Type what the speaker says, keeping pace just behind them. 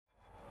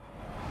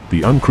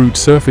The uncrewed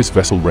surface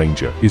vessel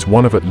Ranger is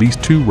one of at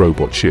least 2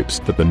 robot ships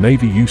that the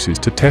Navy uses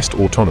to test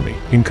autonomy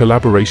in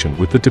collaboration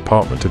with the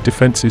Department of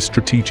Defense's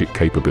Strategic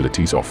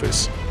Capabilities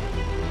Office.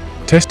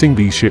 Testing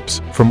these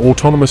ships, from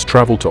autonomous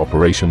travel to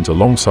operations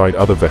alongside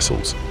other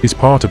vessels, is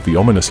part of the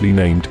ominously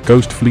named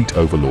Ghost Fleet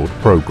Overlord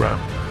program.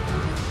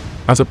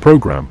 As a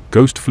program,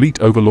 Ghost Fleet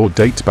Overlord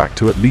dates back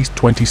to at least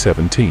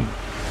 2017.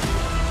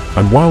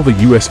 And while the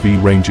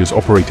USV Ranger's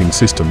operating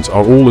systems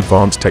are all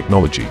advanced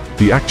technology,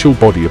 the actual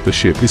body of the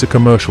ship is a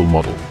commercial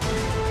model.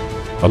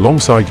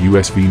 Alongside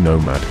USV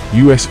Nomad,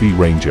 USV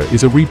Ranger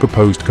is a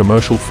repurposed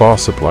commercial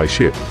fast supply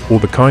ship, or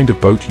the kind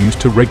of boat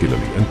used to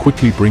regularly and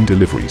quickly bring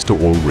deliveries to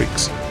oil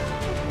rigs.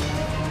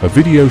 A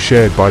video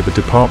shared by the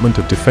Department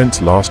of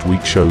Defense last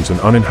week shows an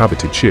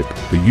uninhabited ship,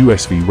 the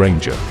USV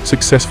Ranger,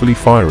 successfully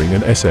firing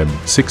an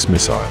SM-6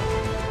 missile.